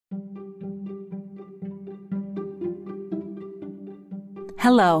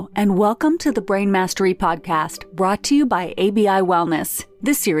Hello, and welcome to the Brain Mastery Podcast, brought to you by ABI Wellness.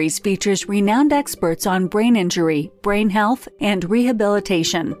 This series features renowned experts on brain injury, brain health, and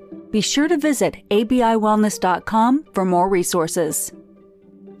rehabilitation. Be sure to visit abiwellness.com for more resources.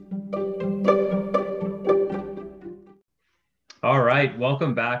 All right,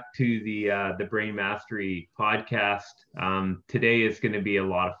 welcome back to the Brain Mastery Podcast. Today is going to be a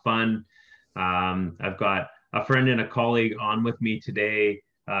lot of fun. I've got a friend and a colleague on with me today,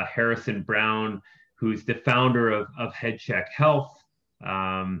 Harrison Brown, who's the founder of HeadCheck Health.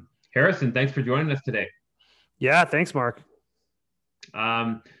 Harrison, thanks for joining us today. Yeah, thanks, Mark.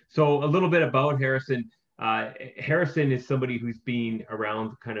 So a little bit about Harrison. Harrison is somebody who's been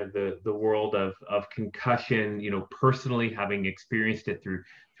around kind of the world of concussion, personally having experienced it through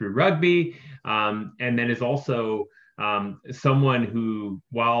rugby, and then is also someone who,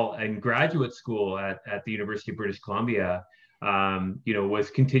 while in graduate school at the University of British Columbia,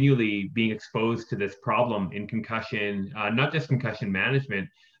 was continually being exposed to this problem in concussion, not just concussion management,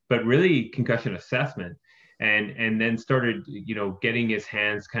 but really concussion assessment, and then started, getting his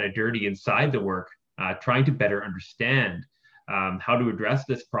hands kind of dirty inside the work, trying to better understand how to address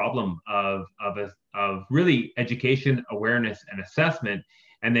this problem of really education, awareness, and assessment,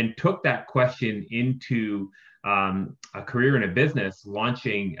 and then took that question into a career in a business,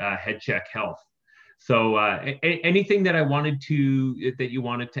 launching HeadCheck Health. So anything that that you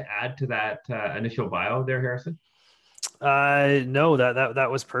wanted to add to that initial bio there, Harrison? No,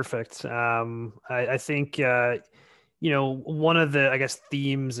 that was perfect. I think, one of the,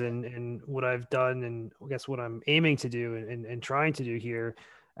 themes and what I've done, and I guess what I'm aiming to do and trying to do here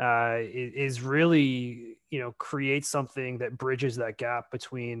is really, create something that bridges that gap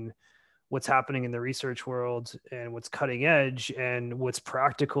between what's happening in the research world and what's cutting edge and what's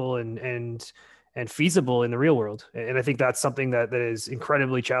practical and feasible in the real world. And I think that's something that is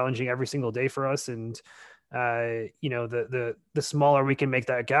incredibly challenging every single day for us. And, the smaller we can make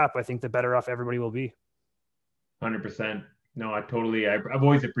that gap, I think the better off everybody will be. 100%. No, I've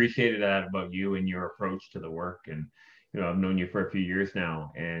always appreciated that about you and your approach to the work. And, I've known you for a few years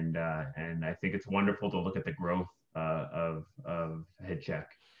now, and I think it's wonderful to look at the growth of HeadCheck.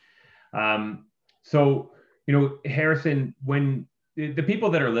 So, Harrison, when the people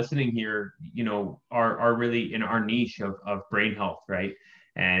that are listening here, are really in our niche of brain health, right?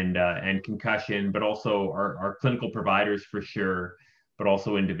 And concussion, but also our clinical providers for sure, but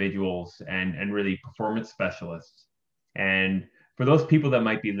also individuals and really performance specialists. And for those people that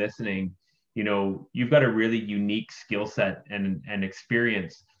might be listening, you've got a really unique skill set and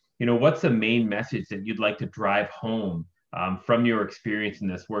experience. What's the main message that you'd like to drive home from your experience in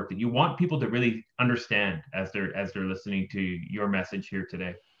this work that you want people to really understand as they're listening to your message here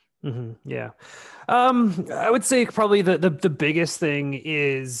today? Mm-hmm. Yeah. I would say probably the biggest thing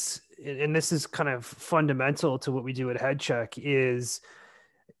is, and this is kind of fundamental to what we do at HeadCheck, is,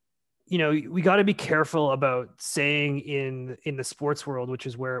 we got to be careful about saying in the sports world, which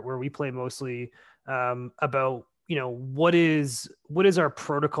is where we play mostly, about, what is our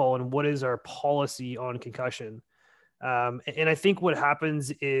protocol and what is our policy on concussion. And I think what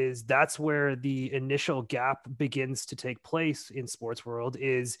happens is that's where the initial gap begins to take place in sports world.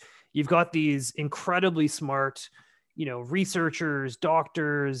 Is you've got these incredibly smart, researchers,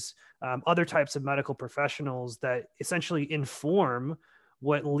 doctors, other types of medical professionals that essentially inform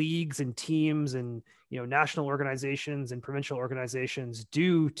what leagues and teams and, national organizations and provincial organizations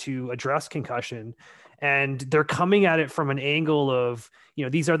do to address concussion. And they're coming at it from an angle of,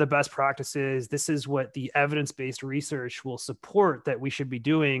 these are the best practices. This is what the evidence-based research will support that we should be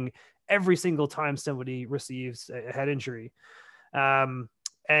doing every single time somebody receives a head injury. And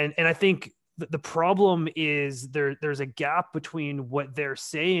I think the problem is there's a gap between what they're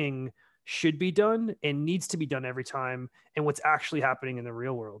saying should be done and needs to be done every time and what's actually happening in the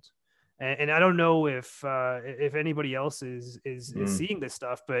real world. And I don't know if anybody else is seeing this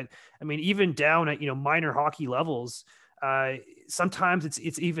stuff, but I mean, even down at, minor hockey levels, sometimes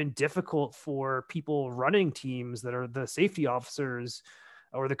it's even difficult for people running teams that are the safety officers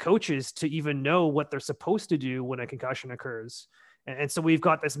or the coaches to even know what they're supposed to do when a concussion occurs. And so we've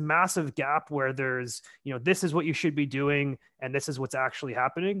got this massive gap where there's, this is what you should be doing, and this is what's actually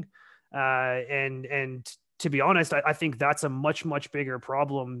happening. And to be honest, I think that's a much, much bigger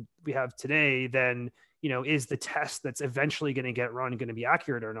problem we have today than, is the test that's eventually going to get run going to be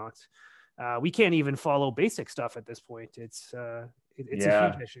accurate or not? We can't even follow basic stuff at this point. It's a huge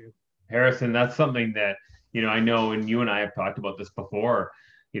issue. Harrison, that's something that, I know, and you and I have talked about this before.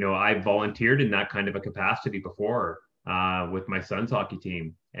 I volunteered in that kind of a capacity before with my son's hockey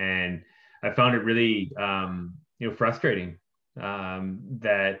team. And I found it really, frustrating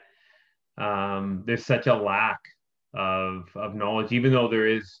that there's such a lack of knowledge, even though there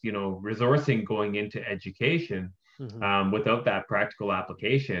is, resourcing going into education, without that practical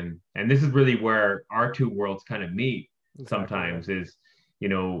application. And this is really where our two worlds kind of meet. Exactly. Sometimes is,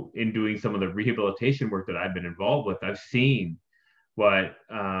 in doing some of the rehabilitation work that I've been involved with, I've seen what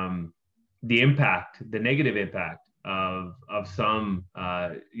the negative impact of some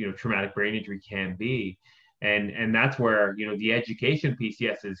traumatic brain injury can be. And that's where, the education piece,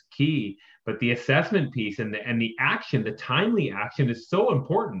 yes, is key, but the assessment piece and the action, the timely action is so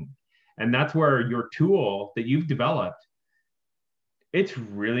important. And that's where your tool that you've developed, it's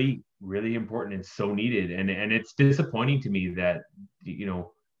really, really important and so needed. And it's disappointing to me that,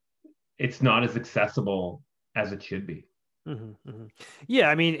 it's not as accessible as it should be. Yeah,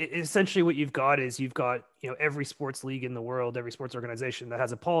 I mean, essentially what you've got is every sports league in the world, every sports organization that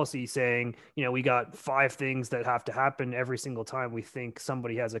has a policy saying, we got 5 things that have to happen every single time we think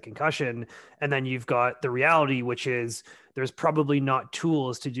somebody has a concussion. And then you've got the reality, which is there's probably not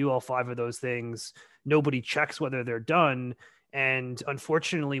tools to do all 5 of those things. Nobody checks whether they're done. And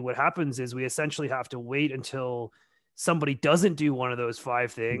unfortunately, what happens is we essentially have to wait until somebody doesn't do one of those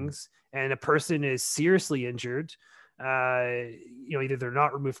 5 things and a person is seriously injured. Either they're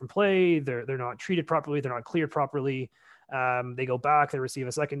not removed from play, they're not treated properly, they're not cleared properly. They go back, they receive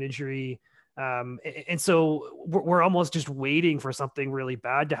a second injury. And so we're almost just waiting for something really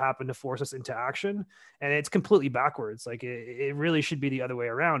bad to happen to force us into action. And it's completely backwards. Like it really should be the other way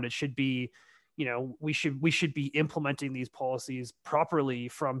around. It should be, we should be implementing these policies properly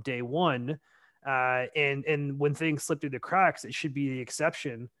from day one. And when things slip through the cracks, it should be the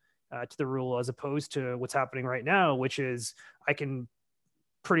exception to the rule, as opposed to what's happening right now, which is I can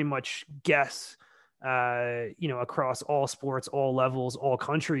pretty much guess, across all sports, all levels, all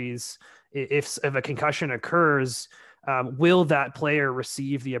countries, if a concussion occurs, will that player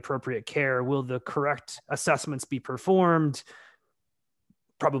receive the appropriate care? Will the correct assessments be performed?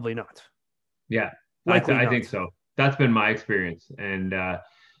 Probably not. Yeah, I think so. That's been my experience. And,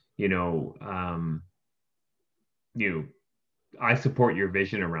 I support your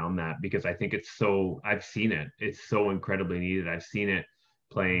vision around that, because I think I've seen it. It's so incredibly needed. I've seen it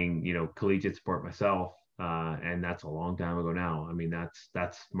playing, collegiate sport myself. And that's a long time ago now. I mean,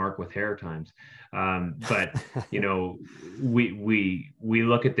 that's Mark with hair times. But, we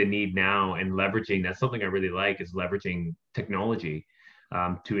look at the need now and leveraging, that's something I really like, is leveraging technology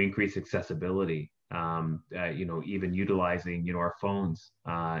to increase accessibility. Even utilizing, our phones.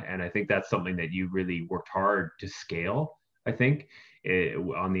 And I think that's something that you really worked hard to scale, I think,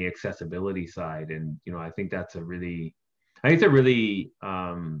 on the accessibility side. And, I think it's a really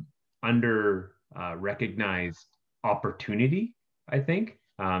under recognized opportunity, I think,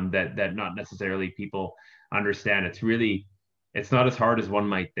 that not necessarily people understand. It's not as hard as one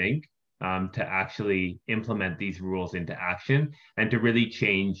might think, to actually implement these rules into action and to really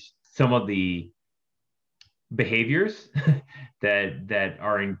change some of the behaviors that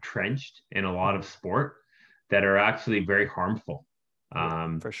are entrenched in a lot of sport that are actually very harmful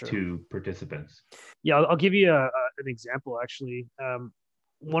for sure to participants. Yeah, I'll give you an example, actually.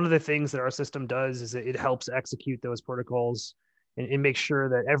 One of the things that our system does is it helps execute those protocols and make sure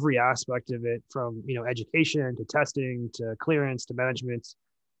that every aspect of it, from education to testing to clearance to management,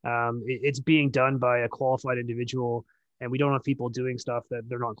 it's being done by a qualified individual, and we don't have people doing stuff that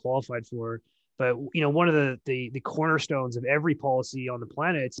they're not qualified for. But one of the cornerstones of every policy on the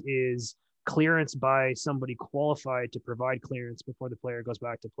planet is clearance by somebody qualified to provide clearance before the player goes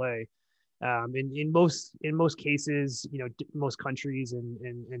back to play. In most cases, most countries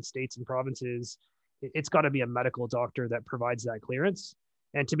and states and provinces, it's got to be a medical doctor that provides that clearance.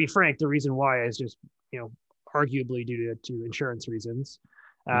 And to be frank, the reason why is just arguably due to insurance reasons.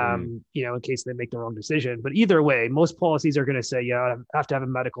 In case they make the wrong decision. But either way, most policies are going to say, I have to have a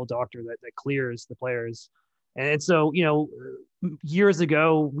medical doctor that clears the players. And so, years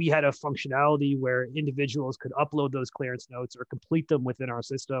ago, we had a functionality where individuals could upload those clearance notes or complete them within our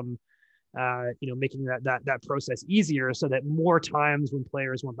system, making that process easier, so that more times when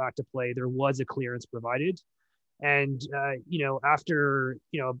players went back to play, there was a clearance provided. And, after,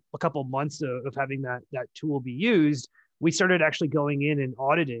 a couple of months of having that tool be used, we started actually going in and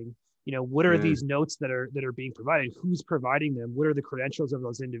auditing, what are these notes that are being provided? Who's providing them? What are the credentials of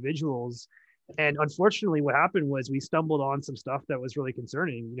those individuals? And unfortunately, what happened was we stumbled on some stuff that was really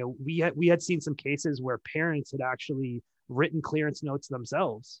concerning. We had seen some cases where parents had actually written clearance notes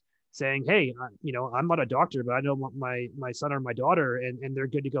themselves saying, hey, I'm not a doctor, but I know my son or my daughter, and they're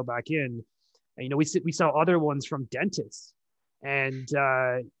good to go back in. And, we saw other ones from dentists And,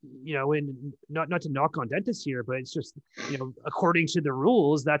 and not to knock on dentists here, but it's just, according to the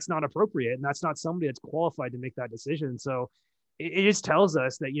rules, that's not appropriate. And that's not somebody that's qualified to make that decision. So it just tells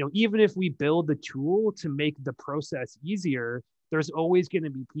us that, even if we build the tool to make the process easier, there's always going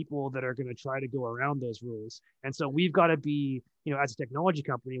to be people that are going to try to go around those rules. And so we've got to be, as a technology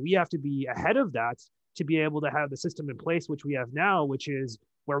company, we have to be ahead of that to be able to have the system in place, which we have now, which is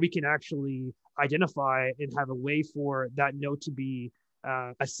where we can actually identify and have a way for that note to be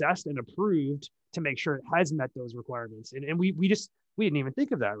assessed and approved to make sure it has met those requirements. And we didn't even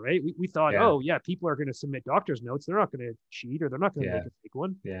think of that, right? We thought, people are going to submit doctor's notes. They're not going to cheat, or they're not going to make a fake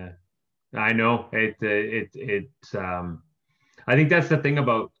one. Yeah, I know. I think that's the thing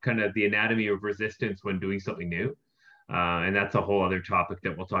about kind of the anatomy of resistance when doing something new. And that's a whole other topic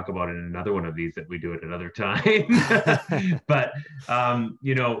that we'll talk about in another one of these that we do at another time. But,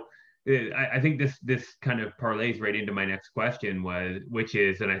 I think this kind of parlays right into my next question, which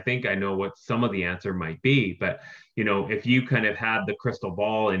is, and I think I know what some of the answer might be, but, if you kind of had the crystal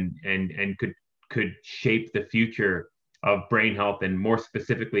ball and could shape the future of brain health, and more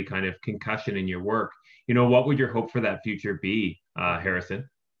specifically kind of concussion in your work, what would your hope for that future be, Harrison?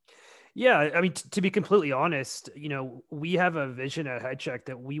 Yeah, I mean, to be completely honest, we have a vision at HeadCheck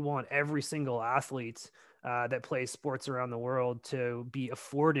that we want every single athlete that plays sports around the world to be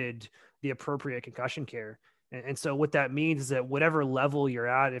afforded the appropriate concussion care. And so what that means is that whatever level you're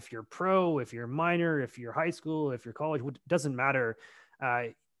at, if you're pro, if you're minor, if you're high school, if you're college, it doesn't matter.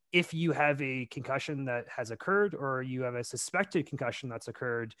 If you have a concussion that has occurred, or you have a suspected concussion that's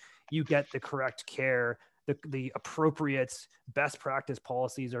occurred, you get the correct care. The appropriate best practice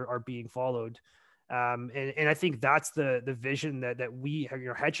policies are being followed. And I think that's the vision that we,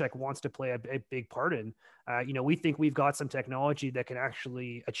 HeadCheck wants to play a big part in. We think we've got some technology that can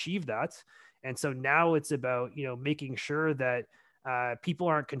actually achieve that. And so now it's about, making sure that people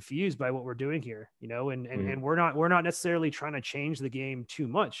aren't confused by what we're doing here, and we're not necessarily trying to change the game too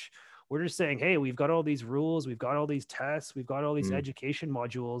much. We're just saying, hey, we've got all these rules, we've got all these tests, we've got all these education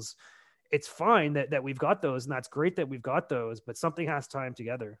modules. It's fine that we've got those, and that's great that we've got those, but something has to tie them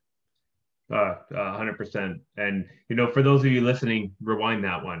together. 100%. And, for those of you listening, rewind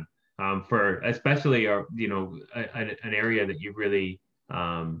that one, for especially, an area that you really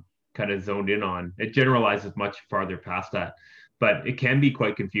kind of zoned in on. It generalizes much farther past that, but it can be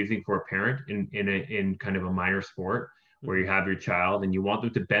quite confusing for a parent in kind of a minor sport where you have your child and you want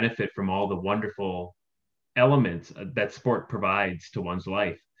them to benefit from all the wonderful elements that sport provides to one's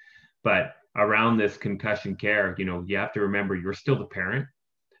life. But around this concussion care, you have to remember you're still the parent,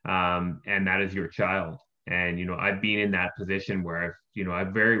 and that is your child. And, I've been in that position where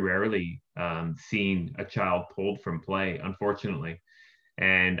I've very rarely seen a child pulled from play, unfortunately.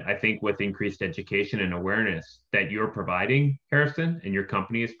 And I think with increased education and awareness that you're providing, Harrison, and your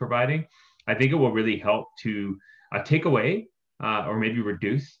company is providing, I think it will really help to take away or maybe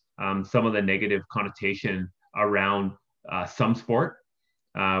reduce some of the negative connotation around some sport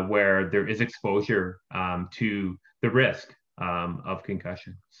where there is exposure to the risk of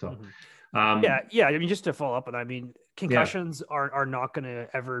concussion. So, yeah. I mean, just to follow up on that, I mean, concussions are not going to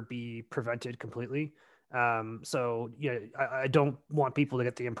ever be prevented completely. So I don't want people to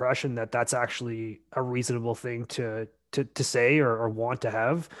get the impression that that's actually a reasonable thing to say or want to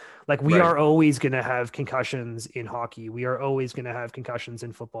have. Like, we are always going to have concussions in hockey. We are always going to have concussions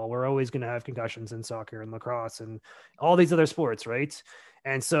in football. We're always going to have concussions in soccer and lacrosse and all these other sports. Right.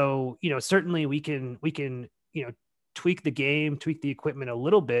 And so, certainly we can, tweak the game, tweak the equipment a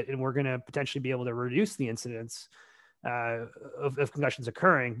little bit, and we're going to potentially be able to reduce the incidence of concussions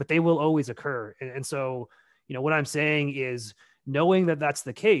occurring, but they will always occur. And so, what I'm saying is, knowing that that's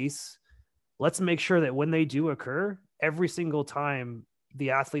the case, let's make sure that when they do occur, every single time the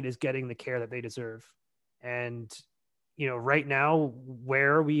athlete is getting the care that they deserve. And, right now,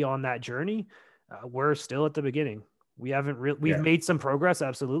 where are we on that journey? We're still at the beginning. We haven't really, we've made some progress,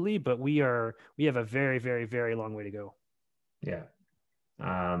 absolutely, but we have a very, very, very long way to go. Yeah.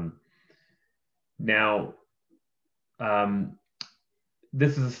 Now,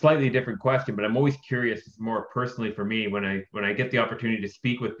 this is a slightly different question, but I'm always curious, more personally for me, when I get the opportunity to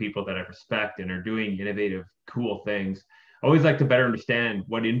speak with people that I respect and are doing innovative, cool things, I always like to better understand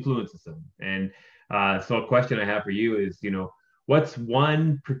what influences them. And so a question I have for you is, what's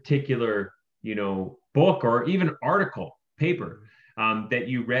one particular, book or even article, paper, that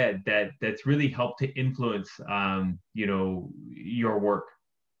you read that's really helped to influence, your work?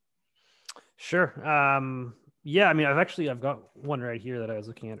 Sure. Yeah, I mean, I've got one right here that I was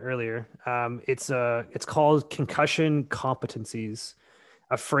looking at earlier. It's called Concussion Competencies,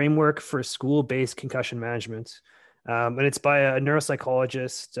 a framework for school-based concussion management. And it's by a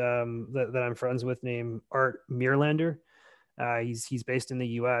neuropsychologist that I'm friends with named Art Meerlander. He's based in the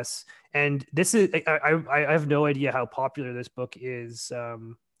U.S. And this is I have no idea how popular this book is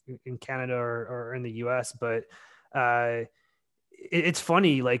in Canada or in the U.S. But it's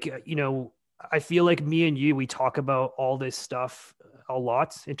funny, like I feel like me and you, we talk about all this stuff a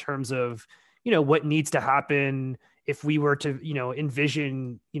lot in terms of what needs to happen if we were to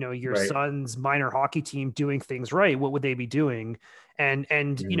envision your Right. son's minor hockey team doing things right. What would they be doing? And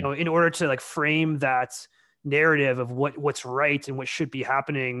Mm. in order to like frame that narrative of what's right and what should be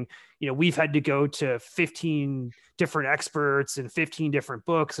happening, we've had to go to 15 different experts and 15 different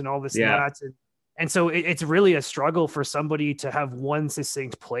books and all this and Yeah. that. And so it's really a struggle for somebody to have one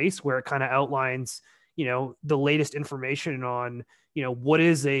succinct place where it kind of outlines, the latest information on, what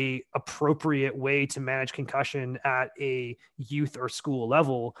is a appropriate way to manage concussion at a youth or school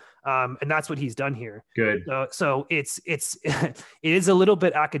level. And that's what he's done here. Good. So it is a little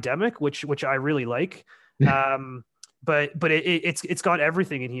bit academic, which I really like. But it's got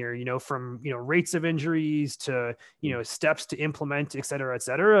everything in here, from rates of injuries to steps to implement, et cetera, et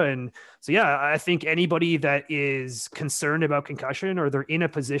cetera. And so yeah, I think anybody that is concerned about concussion, or they're in a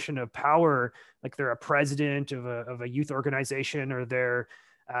position of power, like they're a president of a youth organization, or they're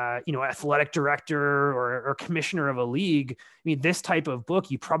athletic director or commissioner of a league. I mean, this type of book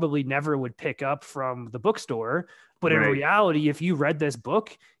you probably never would pick up from the bookstore. But in Right. reality, if you read this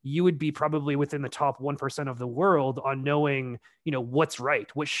book, you would be probably within the top 1% of the world on knowing, what's right,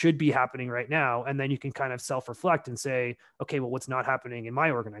 what should be happening right now. And then you can kind of self-reflect and say, okay, well, what's not happening in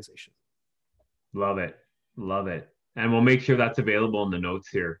my organization? Love it. Love it. And we'll make sure that's available in the notes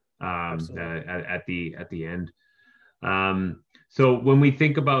here Absolutely. at the end. So when we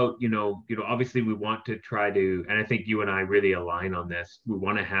think about, obviously we want to try to, and I think you and I really align on this. We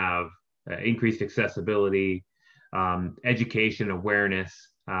want to have increased accessibility, education, awareness,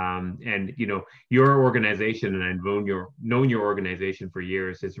 and your organization, and I've known your organization for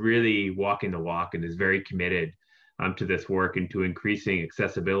years, is really walking the walk and is very committed to this work and to increasing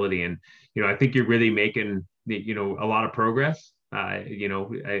accessibility. And I think you're really making a lot of progress. I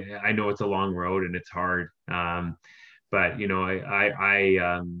know it's a long road and it's hard. But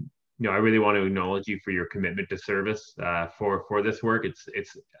I really want to acknowledge you for your commitment to service for this work.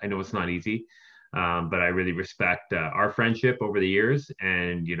 It's I know it's not easy, but I really respect our friendship over the years,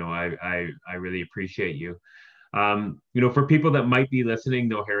 and I really appreciate you. For people that might be listening,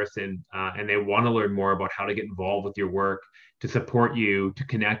 though, Harrison, and they want to learn more about how to get involved with your work, to support you, to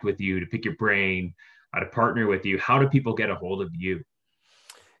connect with you, to pick your brain, to partner with you, how do people get a hold of you?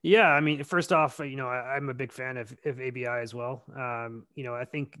 Yeah, I mean, first off, I'm a big fan of ABI as well. I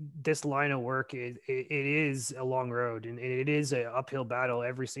think this line of work it is a long road, and it is an uphill battle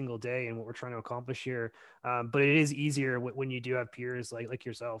every single day, and what we're trying to accomplish here. But it is easier when you do have peers like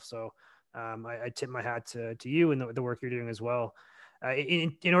yourself. So I tip my hat to you and the work you're doing as well.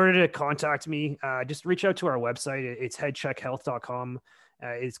 In order to contact me, just reach out to our website. It's headcheckhealth.com.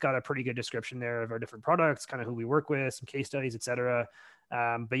 It's got a pretty good description there of our different products, kind of who we work with, some case studies, etc.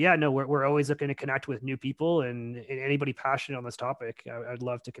 But yeah, no, we're always looking to connect with new people and anybody passionate on this topic. I'd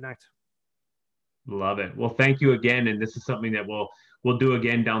love to connect. Love it. Well, thank you again, and this is something that we'll do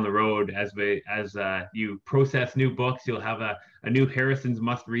again down the road as you process new books. You'll have a new Harrison's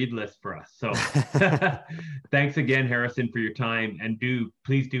must read list for us. So, thanks again, Harrison, for your time, and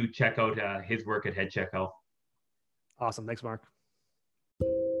please do check out his work at Head Check Health. Awesome. Thanks, Mark.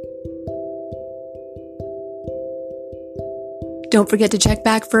 Don't forget to check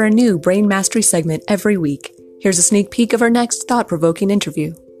back for a new Brain Mastery segment every week. Here's a sneak peek of our next thought-provoking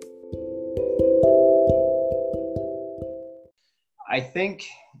interview. I think,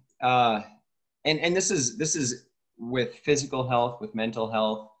 and this is with physical health, with mental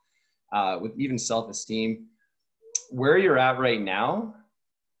health, with even self-esteem. Where you're at right now,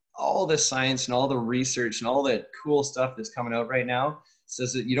 all the science and all the research and all the cool stuff that's coming out right now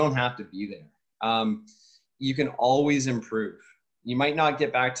says that you don't have to be there. You can always improve. You might not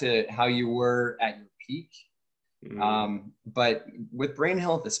get back to how you were at your peak, but with brain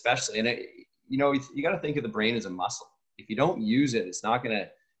health especially, and you got to think of the brain as a muscle. If you don't use it, it's not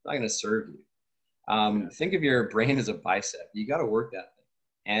gonna serve you. Think of your brain as a bicep. You got to work that thing,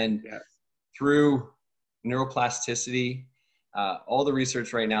 and through neuroplasticity, all the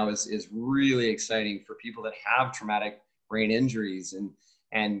research right now is really exciting for people that have traumatic brain injuries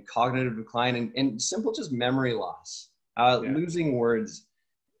and cognitive decline and simple just memory loss. Losing words.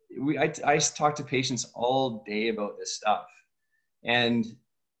 I talk to patients all day about this stuff. And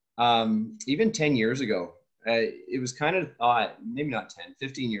even 10 years ago, it was kind of thought, maybe not 10,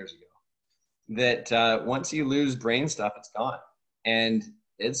 15 years ago, that once you lose brain stuff, it's gone. And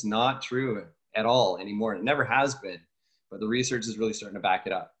it's not true at all anymore. It never has been, but the research is really starting to back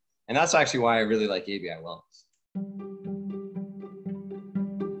it up. And that's actually why I really like ABI Wellness.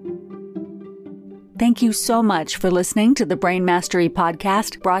 Thank you so much for listening to the Brain Mastery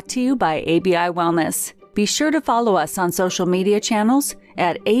podcast brought to you by ABI Wellness. Be sure to follow us on social media channels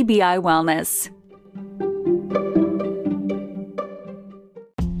at ABI Wellness.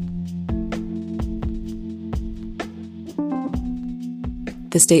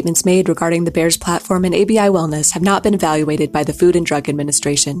 The statements made regarding the Bears platform and ABI Wellness have not been evaluated by the Food and Drug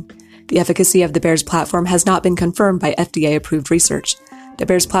Administration. The efficacy of the Bears platform has not been confirmed by FDA-approved research. The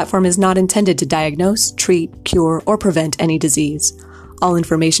Bears platform is not intended to diagnose, treat, cure, or prevent any disease. All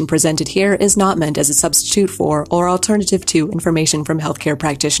information presented here is not meant as a substitute for or alternative to information from healthcare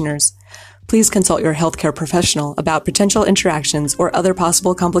practitioners. Please consult your healthcare professional about potential interactions or other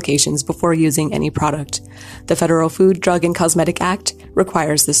possible complications before using any product. The Federal Food, Drug, and Cosmetic Act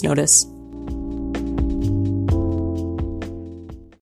requires this notice.